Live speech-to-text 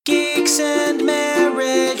sex and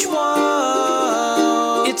marriage.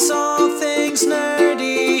 Whoa, it's all things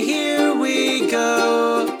nerdy. Here we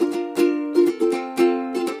go.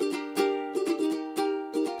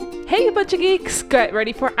 Hey, a bunch of geeks! Get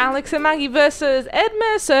ready for Alex and Maggie versus Ed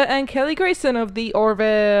Mercer and Kelly Grayson of the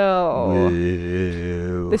Orville.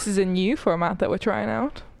 This is a new format that we're trying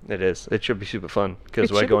out. It is. It should be super fun because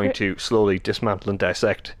It we're should be going great. to slowly dismantle and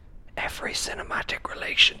dissect every cinematic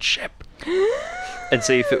relationship and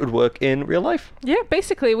see if it would work in real life. Yeah,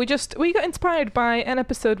 basically, we got inspired by an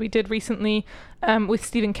episode we did recently with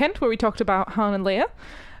Stephen Kent where we talked about Han and Leia,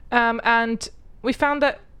 and we found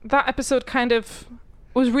that episode kind of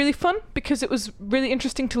was really fun because it was really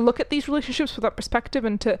interesting to look at these relationships with that perspective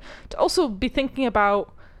and to also be thinking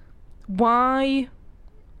about why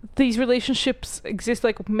these relationships exist.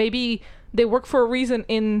 Like, maybe they work for a reason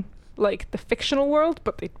in like the fictional world,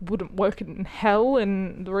 but they wouldn't work in hell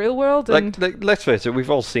in the real world. And Like, let's face it, we've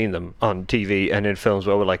all seen them on TV and in films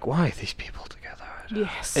where we're like, why are these people together?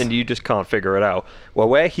 yes, And you just can't figure it out. Well,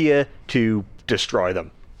 we're here to destroy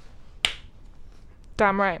them.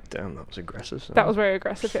 damn right. Damn, that was aggressive. That was very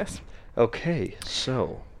aggressive. Yes. Okay,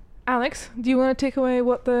 so Alex, do you want to take away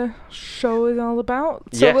what the show is all about?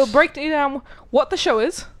 So Yes. we'll break down what the show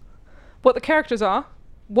is, what the characters are,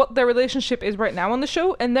 what their relationship is right now on the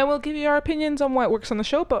show, and then we'll give you our opinions on why it works on the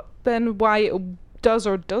show, but then why it does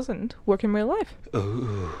or doesn't work in real life.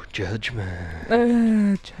 ooh, judgment.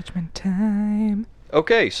 Judgment time.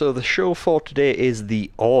 Okay, so the show for today is the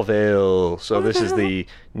Orville. So this is the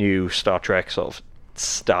new Star Trek sort of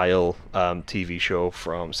style TV show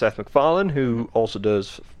from Seth MacFarlane, who also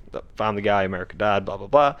does Family Guy, American Dad, blah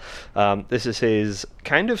blah blah. This is his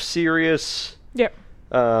kind of serious Yep.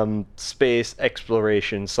 space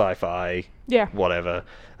exploration, sci-fi, Yeah. whatever,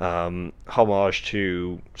 homage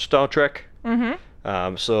to Star Trek.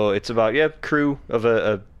 Mm-hmm. So it's about crew of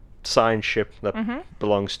a science ship that Mm-hmm.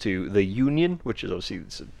 belongs to the Union, which is obviously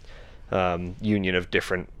this, union of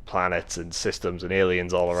different planets and systems and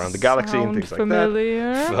aliens all around the galaxy and things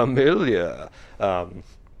familiar? like that. Familiar.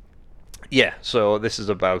 So this is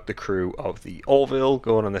about the crew of the Orville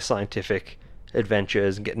going on their scientific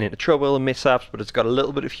adventures and getting into trouble and mishaps, but it's got a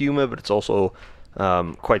little bit of humor, but it's also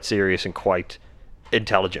quite serious and quite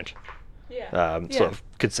intelligent. Yeah. Sort of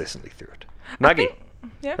consistently through it. Maggie.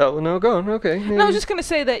 Yeah. Oh, no, go on, okay. No, I was just going to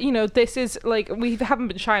say that, this is, like, we haven't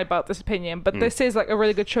been shy about this opinion, but this is, like, a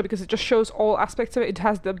really good show because it just shows all aspects of it. It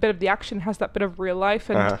has a bit of the action, it has that bit of real life,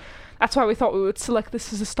 and that's why we thought we would select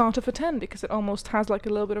this as a starter for 10, because it almost has, like, a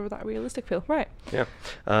little bit of that realistic feel. Right. Yeah.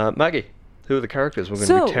 Maggie, who are the characters we're going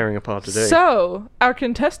to be tearing apart today? So, our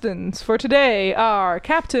contestants for today are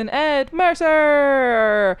Captain Ed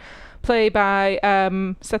Mercer, played by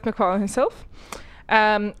Seth MacFarlane himself.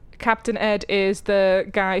 Captain Ed is the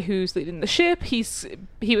guy who's leading the ship. He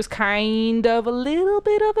was kind of a little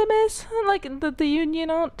bit of a mess. Like, the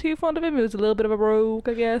Union aren't too fond of him. He was a little bit of a rogue,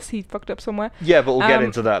 I guess. He fucked up somewhere. Yeah, but we'll get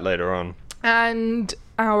into that later on. And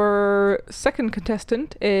our second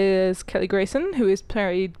contestant is Kelly Grayson, who is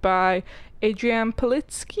played by Adrienne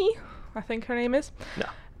Politsky, I think her name is.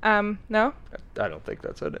 No. No? I don't think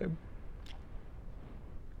that's her name.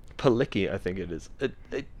 Palicki, I think it is.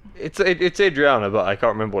 It's Adriana, but I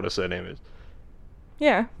can't remember what her surname is.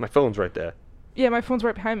 Yeah. My phone's right there. Yeah, my phone's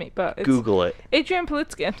right behind me, but it's Google it. Adrienne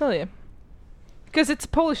Politsky, I tell you. Because it's a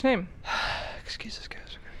Polish name. Excuse us,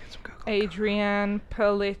 guys. We're going to get some Google. Adrienne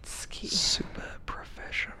Politsky. Super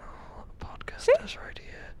professional podcasters right here.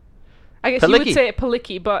 I guess you would Palicki. say it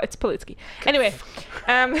Palicki, but it's Politsky. Anyway.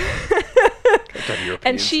 And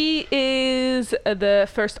she is the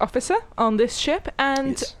first officer on this ship,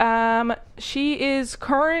 and Yes. she is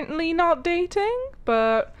currently not dating,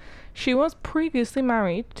 but she was previously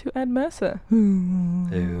married to Ed Mercer.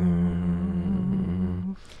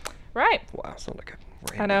 Right. Wow, sounds like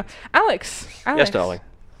a I know. Alex. Yes, darling.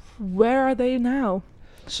 Where are they now?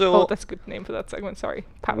 So, Oh, that's a good name for that segment. Sorry.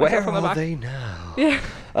 Pat myself where on the are back. they now?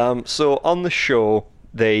 Yeah. So on the show,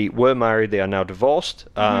 they were married. They are now divorced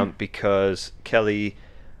because Kelly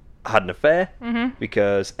had an affair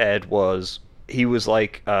because Ed was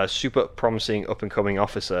like a super promising up and coming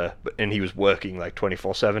officer, and he was working like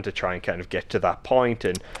 24/7 to try and kind of get to that point,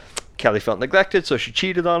 and Kelly felt neglected, so she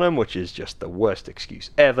cheated on him, which is just the worst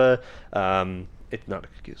excuse ever. It's not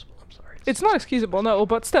excusable. I'm sorry. It's not excusable, no,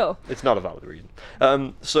 but still. It's not a valid reason.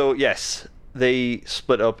 So yes, they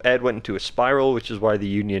split up. Ed went into a spiral, which is why the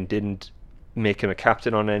Union didn't make him a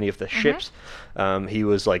captain on any of the ships. He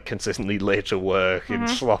was like consistently late to work and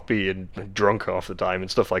sloppy and drunk half the time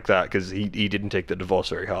and stuff like that because he didn't take the divorce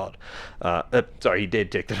very hard. Sorry, he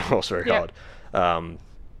did take the divorce very hard.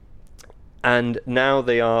 And now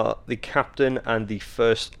they are the captain and the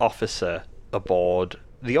first officer aboard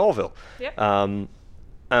the Orville. Yep.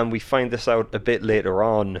 And we find this out a bit later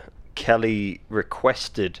on. Kelly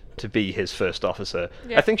requested to be his first officer.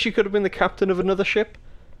 Yeah. I think she could have been the captain of another ship,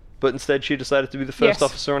 but instead she decided to be the first Yes.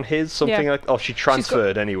 officer on his, something Yeah. like... Oh, she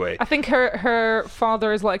transferred anyway. I think her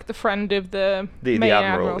father is like the friend of the main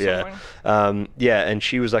admiral, or yeah. something. Yeah, and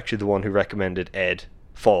she was actually the one who recommended Ed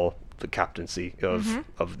for the captaincy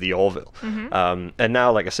of the Orville. And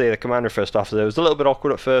now, like I say, the commander and first officer, it was a little bit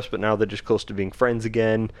awkward at first, but now they're just close to being friends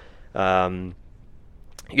again.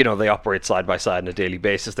 You know, they operate side by side on a daily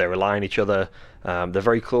basis. They rely on each other. They're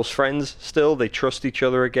very close friends still. They trust each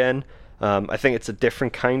other again. I think it's a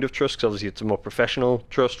different kind of trust, because obviously it's a more professional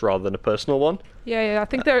trust rather than a personal one. Yeah. I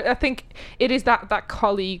think it is that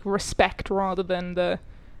colleague respect rather than the.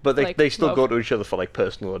 But like, they still love. go to each other for like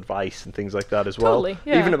personal advice and things like that as well. Totally,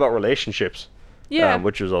 yeah. Even about relationships. Yeah.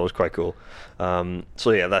 Which was always quite cool.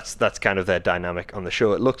 So yeah, that's kind of their dynamic on the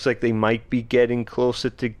show. It looks like they might be getting closer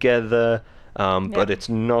together. But it's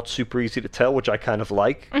not super easy to tell, which I kind of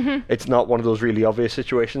like. It's not one of those really obvious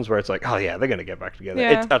situations where it's like, oh yeah, they're going to get back together.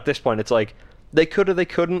 Yeah. At this point, it's like, they could or they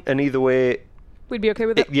couldn't, and either way, We'd be okay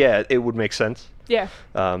with it. it would make sense. Yeah.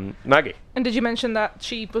 Maggie. And did you mention that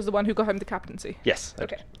she was the one who got him the captaincy? Yes.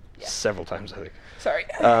 Okay. Yeah. Several times, I think. Sorry.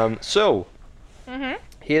 So,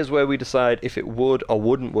 here's where we decide if it would or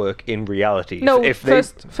wouldn't work in reality. No, if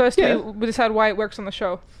first Yeah. we decide why it works on the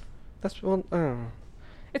show. That's one.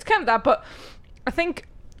 It's kind of that, but I think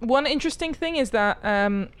one interesting thing is that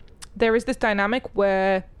there is this dynamic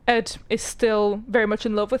where Ed is still very much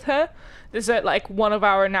in love with her. There's like one of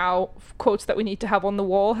our now quotes that we need to have on the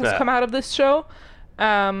wall has come out of this show.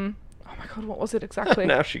 Oh my god, what was it exactly?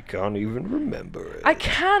 Now she can't even remember it. I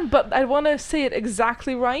can, but I want to say it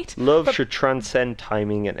exactly right. Love should transcend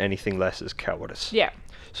timing, and anything less is cowardice. Yeah.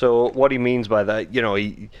 So what he means by that, you know,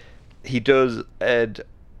 he does. Ed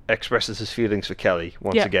expresses his feelings for Kelly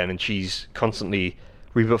once again, and she's constantly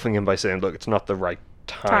rebuffing him by saying, "Look, it's not the right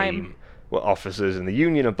time. We're officers in the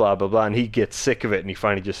union and blah blah blah." And he gets sick of it, and he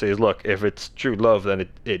finally just says, "Look, if it's true love, then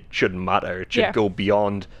it shouldn't matter. It should go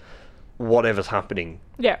beyond whatever's happening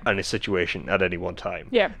in a situation at any one time."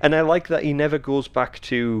 Yeah. And I like that he never goes back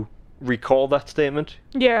to recall that statement.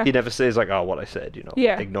 Yeah. He never says like, "Oh, what I said," you know,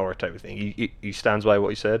 ignore it type of thing. He stands by what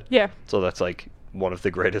he said. Yeah. So that's like one of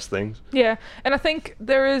the greatest things. Yeah, and I think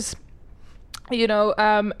there is, you know,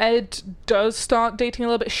 Ed does start dating a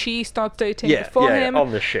little bit. She starts dating before him.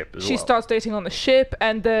 On the ship as well. She starts dating on the ship,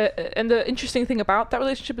 and the interesting thing about that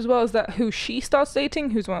relationship as well is that who she starts dating,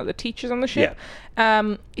 who's one of the teachers on the ship,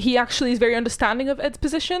 he actually is very understanding of Ed's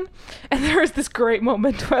position. And there is this great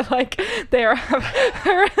moment where like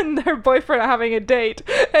her and her boyfriend are having a date,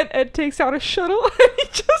 and Ed takes out a shuttle, and he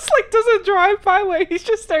just like does a drive-by where he's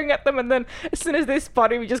just staring at them, and then as soon as they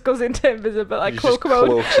spot him, he just goes into invisible like He cloak just mode.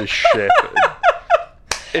 cloaks his ship.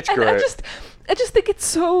 It's And great. I just think it's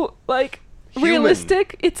so like Human.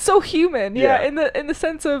 realistic. It's so human, Yeah. in the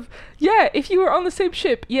sense of if you were on the same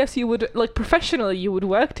ship, yes, you would like professionally you would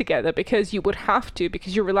work together because you would have to,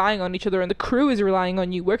 because you're relying on each other, and the crew is relying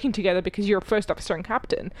on you working together because you're first officer and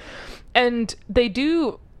captain, and they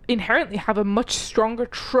do inherently have a much stronger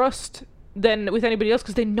trust than with anybody else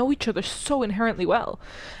because they know each other so inherently well.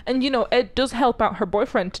 And you know, Ed does help out her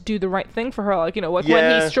boyfriend to do the right thing for her, like, you know, like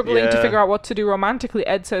when he's struggling to figure out what to do romantically,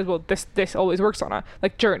 Ed says, well, this always works on her,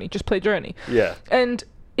 like Journey, just play Journey. Yeah. And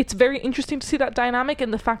it's very interesting to see that dynamic,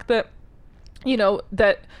 and the fact that, you know,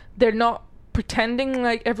 that they're not pretending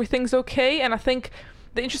like everything's okay. And I think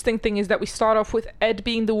the interesting thing is that we start off with Ed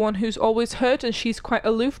being the one who's always hurt, and she's quite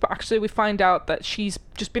aloof, but actually we find out that she's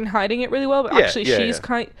just been hiding it really well, but actually she's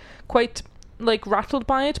quite like rattled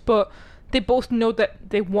by it. But they both know that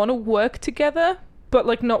they want to work together, but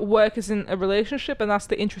like not work as in a relationship. And that's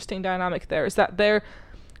the interesting dynamic there, is that they're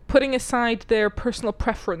putting aside their personal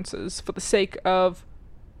preferences for the sake of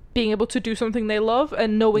being able to do something they love,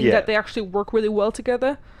 and knowing that they actually work really well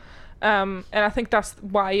together. And I think that's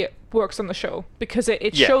why it works on the show, because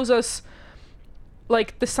it shows us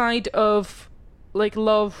like the side of like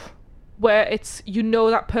love where it's, you know,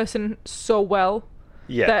 that person so well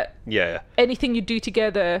that anything you do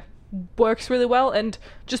together works really well. And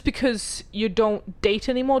just because you don't date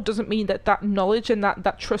anymore doesn't mean that that knowledge and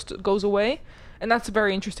that trust goes away. And that's a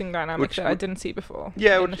very interesting dynamic that I didn't see before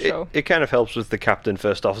in the show. It kind of helps with the captain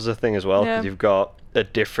first officer thing as well, because you've got a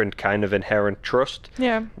different kind of inherent trust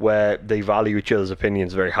where they value each other's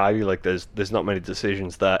opinions very highly. Like there's not many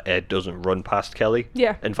decisions that Ed doesn't run past Kelly,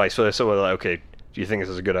 and vice versa, where they're like, okay, do you think this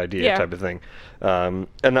is a good idea, type of thing. And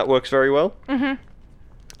that works very well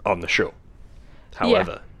on the show.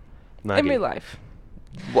 However, Maggie, in real life,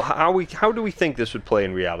 How do we think this would play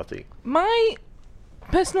in reality? My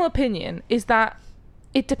personal opinion is that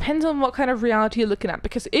it depends on what kind of reality you're looking at,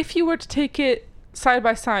 because if you were to take it side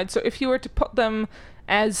by side, so if you were to put them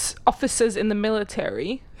as officers in the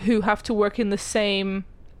military who have to work in the same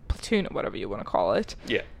platoon or whatever you want to call it,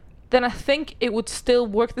 Yeah. then I think it would still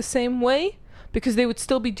work the same way, because they would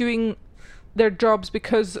still be doing their jobs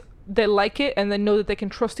because they like it and they know that they can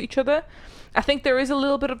trust each other. I think there is a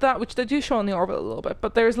little bit of that, which they do show in the Orville a little bit,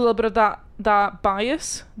 but there is a little bit of that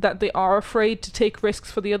bias that they are afraid to take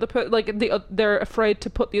risks for the other person. Like, they're afraid to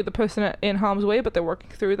put the other person in harm's way, but they're working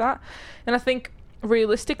through that. And I think,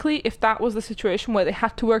 realistically, if that was the situation where they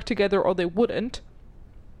had to work together or they wouldn't,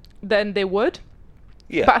 then they would.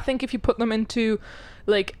 Yeah. But I think if you put them into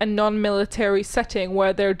like a non-military setting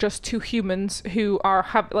where they're just two humans who are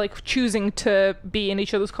choosing to be in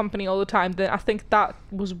each other's company all the time, then I think that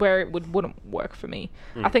was where it wouldn't work for me.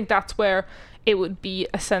 I think that's where it would be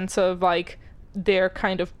a sense of like they're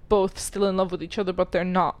kind of both still in love with each other, but they're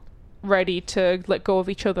not ready to let go of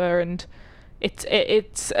each other, and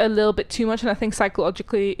it's a little bit too much. And I think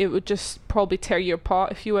psychologically it would just probably tear you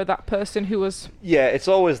apart if you were that person who was it's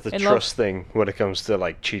always the in trust thing when it comes to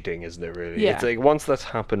like cheating, isn't it? Really, Yeah. it's like once that's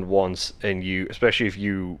happened once, and you, especially if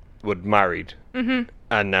you were married and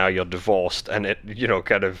now you're divorced, and it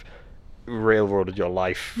kind of railroaded your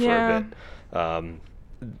life for a bit.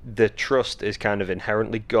 The trust is kind of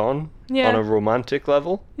inherently gone on a romantic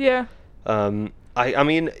level. yeah I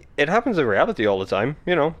mean, it happens in reality all the time.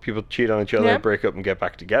 People cheat on each other, Yeah. break up, and get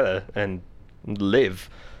back together and live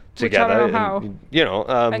Which I don't together. know how.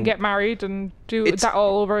 And and get married and do it's- that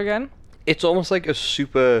all over again. it's almost like a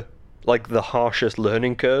super, like the harshest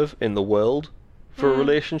learning curve in the world for a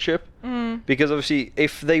relationship. Because obviously,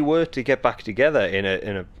 if they were to get back together in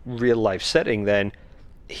a real life setting, then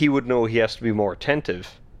he would know he has to be more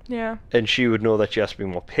attentive, Yeah. and she would know that she has to be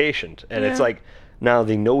more patient. And it's Yeah. like, now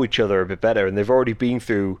they know each other a bit better, and they've already been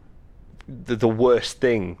through the worst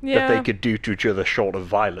thing that they Yeah. could do to each other short of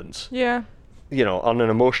violence. Yeah. On an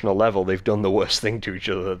emotional level, they've done the worst thing to each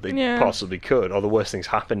other that they Yeah. possibly could, or the worst things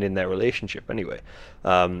happened in their relationship anyway.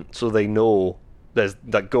 So they know there's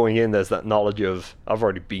that going in, there's that knowledge of, I've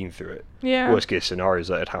already been through it. Yeah. Worst case scenario is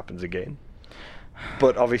that it happens again.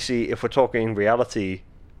 But obviously, if we're talking in reality,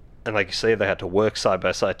 and like you say, they had to work side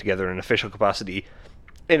by side together in an official capacity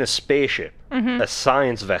in a spaceship, a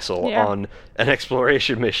science vessel Yeah. on an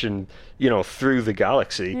exploration mission, through the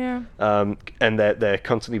galaxy. Yeah. And they're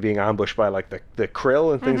constantly being ambushed by like the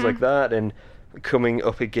Krill and things like that, and coming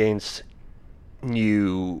up against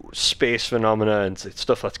new space phenomena and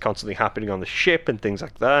stuff that's constantly happening on the ship and things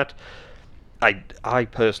like that. I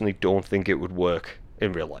personally don't think it would work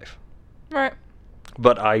in real life. Right.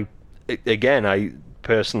 But I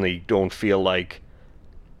personally don't feel like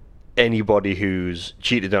anybody who's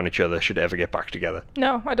cheated on each other should ever get back together.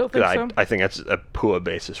 No, I don't think so. I think that's a poor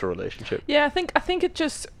basis for a relationship. Yeah, I think it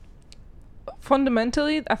just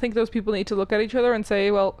fundamentally, I think those people need to look at each other and say,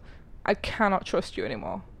 well, I cannot trust you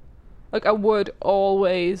anymore. Like, I would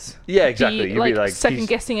always Yeah, exactly. be, You'd be like, second he's-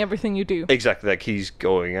 guessing everything you do. Exactly, like he's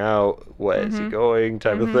going out, where's he going,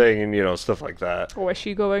 type of thing, and stuff like that. Or where's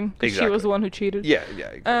she going? 'Cause she Exactly. was the one who cheated. Yeah.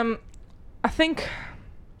 Exactly. I think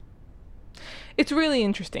it's really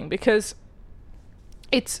interesting because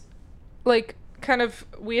it's like kind of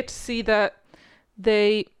weird to see that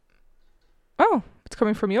they. Oh, it's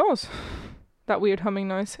coming from yours. That weird humming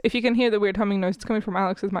noise. If you can hear the weird humming noise, it's coming from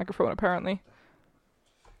Alex's microphone, apparently.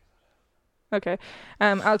 Okay.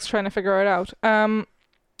 Alex trying to figure it out.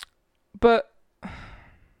 But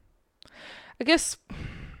I guess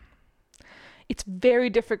it's very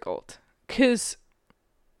difficult because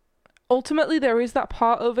ultimately there is that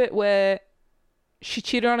part of it where she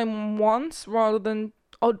cheated on him once rather than,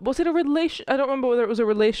 was it a relation? I don't remember whether it was a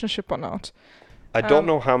relationship or not. I don't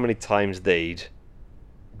know how many times they'd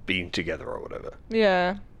been together or whatever.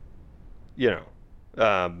 Yeah.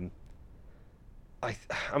 I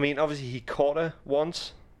mean, obviously he caught her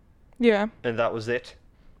once, Yeah. and that was it.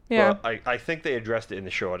 Yeah. But I think they addressed it in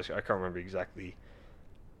the show. I can't remember exactly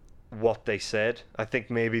what they said. I think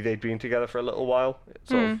maybe they'd been together for a little while,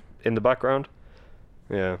 sort of in the background.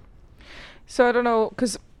 Yeah. So I don't know,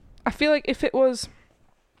 because I feel like if it was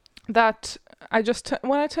that I just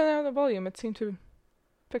when I turned down the volume, it seemed to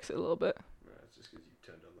fix it a little bit. It's just because you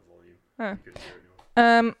turned on the volume. You couldn't hear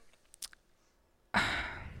anyone.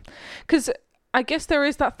 Because I guess there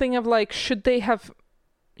is that thing of like, should they have,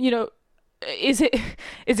 is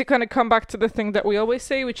it going to come back to the thing that we always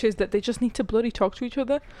say, which is that they just need to bloody talk to each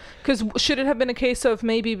other? Because should it have been a case of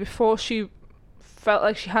maybe before she felt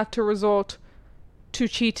like she had to resort to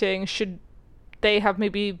cheating, should they have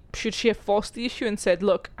should she have forced the issue and said,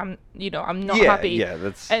 look, I'm not Yeah, happy. yeah,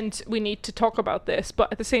 that's... And we need to talk about this.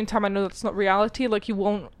 But at the same time, I know that's not reality. Like, you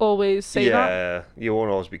won't always say that. Yeah, you won't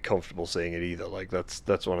always be comfortable saying it either. Like,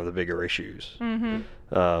 that's one of the bigger issues.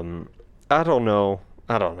 I don't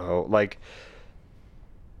know. Like,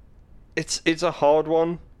 it's a hard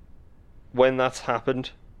one when that's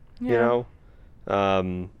happened, you Yeah.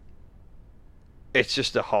 know? It's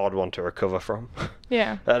just a hard one to recover from.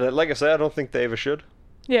 Yeah. And like I said, I don't think they ever should.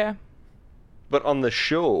 Yeah. But on the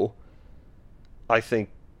show, I think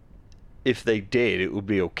if they did, it would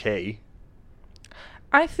be okay.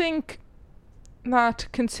 I think that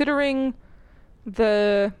considering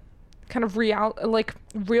the kind of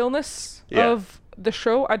realness Yeah. of the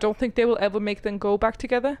show, I don't think they will ever make them go back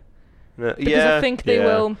together. Because Yeah, I think they yeah.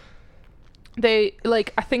 will.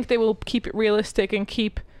 I think they will keep it realistic and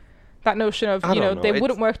keep that notion of, I don't know, they it's-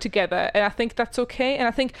 wouldn't work together, and I think that's okay. And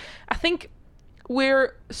I think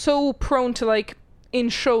we're so prone to, like, in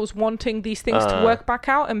shows wanting these things to work back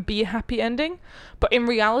out and be a happy ending, but in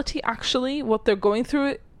reality, actually, what they're going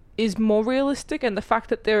through is more realistic, and the fact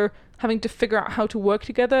that they're having to figure out how to work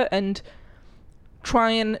together and try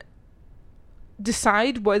and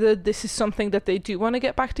decide whether this is something that they do want to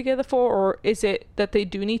get back together for, or is it that they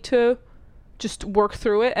do need to just work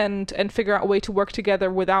through it and figure out a way to work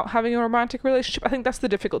together without having a romantic relationship. I think that's the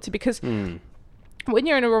difficulty, because when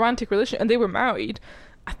you're in a romantic relationship and they were married,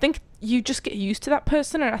 I think you just get used to that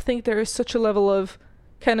person, and I think there is such a level of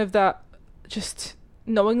kind of that just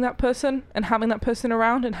knowing that person and having that person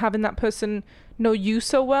around and having that person know you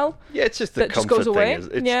so well. Yeah, it's just the that just comfort goes away.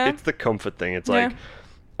 thing. Yeah. It's the comfort thing. It's Yeah. like,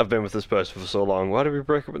 I've been with this person for so long. Why did we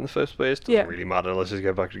break up in the first place? Doesn't Yeah. really matter. Let's just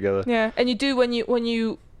get back together. Yeah, and you do when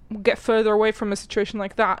you get further away from a situation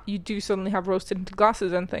like that, you do suddenly have rose-tinted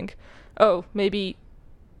glasses and think, oh, maybe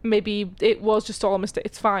it was just all a mistake.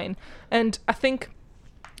 It's fine. And I think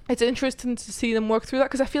it's interesting to see them work through that,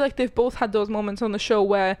 because I feel like they've both had those moments on the show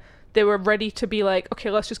where they were ready to be like, okay,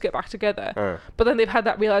 let's just get back together. But then they've had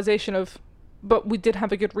that realization of, but we did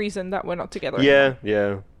have a good reason that we're not together Yeah,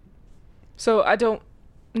 anymore. yeah. So I don't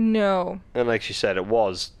know. And like she said, it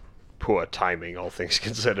was poor timing, all things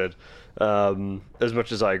considered. As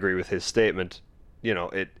much as I agree with his statement,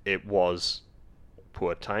 it was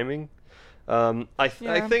poor timing. I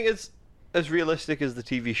think it's as realistic as the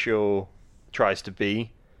TV show tries to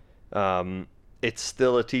be. It's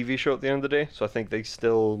still a TV show at the end of the day, so I think they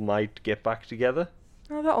still might get back together.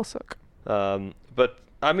 Oh, that'll suck. But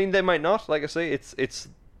I mean, they might not. Like I say, it's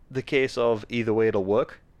the case of either way it'll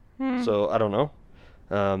work. So I don't know.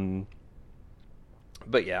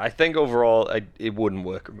 But yeah, I think overall it wouldn't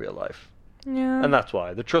work in real life. Yeah. And that's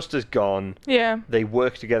why. The trust is gone. Yeah. They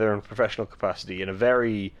work together in a professional capacity in a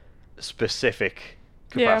very specific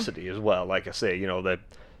capacity as well. Like I say,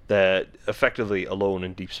 they're effectively alone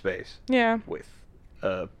in deep space Yeah. with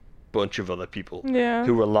a bunch of other people Yeah.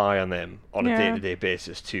 who rely on them on a Yeah. day-to-day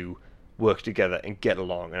basis to work together and get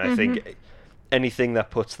along. And I think anything that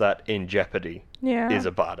puts that in jeopardy Yeah. is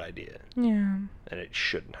a bad idea, Yeah. and it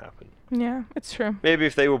shouldn't happen. Yeah, it's true. Maybe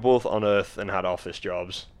if they were both on Earth and had office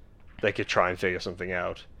jobs, they could try and figure something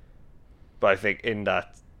out. But I think in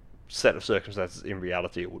that set of circumstances, in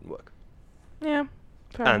reality, it wouldn't work. Yeah.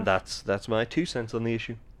 Fair And enough. that's my 2 cents on the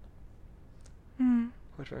issue.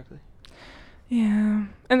 Quite frankly. Yeah.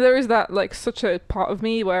 And there is that, like, such a part of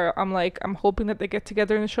me where I'm like, I'm hoping that they get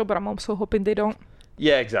together in the show, but I'm also hoping they don't.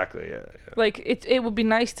 Yeah, exactly. Yeah. Like, it would be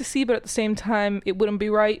nice to see, but at the same time, it wouldn't be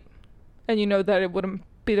right. And you know that it wouldn't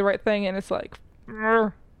be the right thing, and it's like,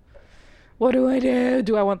 what do I do?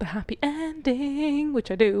 Do I want the happy ending? Which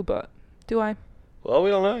I do, but do I? Well, we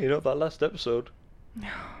don't know. That last episode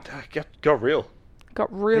got real.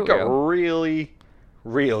 Got real, It got real. really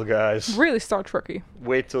real, guys. Really Star Trek-y.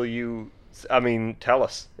 Wait till tell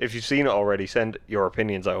us. If you've seen it already, send your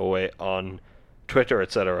opinions our way on Twitter,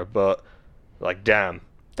 etc. But, like, damn.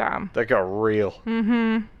 Damn. That got real.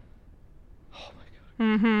 Mm-hmm. Oh my god.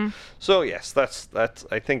 Mm-hmm. So yes, that's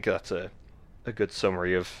I think that's a good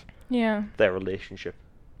summary of Yeah. their relationship.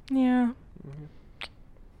 Yeah.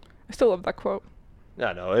 I still love that quote.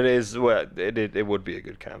 No, it is. Well, it would be a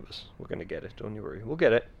good canvas. We're gonna get it. Don't you worry. We'll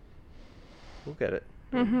get it. We'll get it.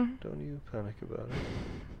 Don't you panic about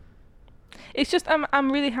it. It's just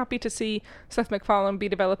I'm really happy to see Seth MacFarlane be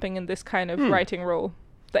developing in this kind of writing role.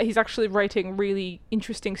 That he's actually writing really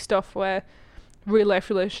interesting stuff where real life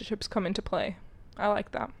relationships come into play. I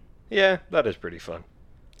like that. Yeah, that is pretty fun.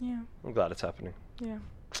 Yeah. I'm glad it's happening. Yeah.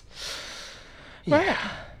 Yeah. Right.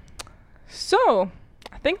 So,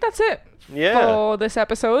 I think that's it Yeah. for this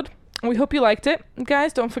episode. We hope you liked it.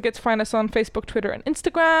 Guys, don't forget to find us on Facebook, Twitter, and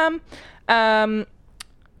Instagram.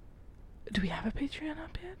 Do we have a Patreon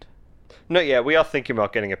up yet? Not yet. We are thinking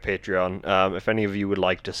about getting a Patreon. If any of you would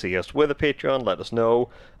like to see us with a Patreon, let us know.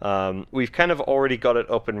 We've kind of already got it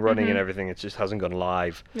up and running and everything. It just hasn't gone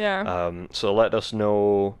live. Yeah. So let us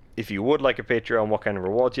know if you would like a Patreon, what kind of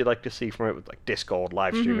rewards you'd like to see from it, with like Discord,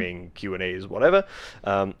 live streaming, Q&As, whatever.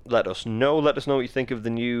 Let us know. Let us know what you think of the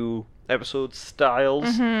new episode styles.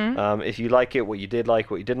 If you like it, what you did like,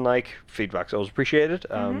 what you didn't like. Feedback's always appreciated.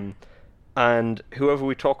 And whoever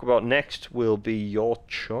we talk about next will be your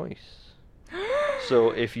choice.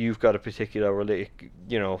 So if you've got a particular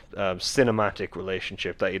cinematic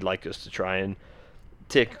relationship that you'd like us to try and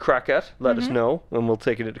take a crack at, let us know, and we'll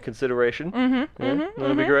take it into consideration.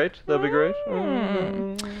 That'd be great. That'd be great.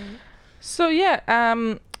 So yeah,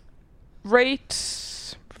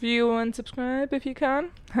 rate, review, and subscribe if you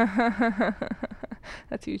can.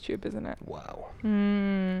 That's YouTube, isn't it? Wow.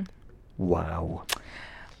 Wow.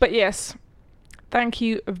 But yes, thank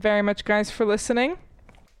you very much, guys, for listening.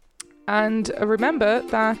 And remember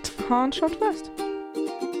that Han shot first.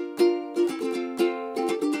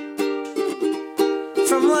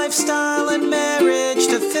 From lifestyle and marriage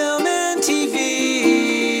to film and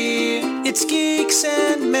TV, it's Geeks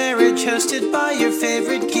and Marriage, hosted by your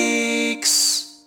favorite geek.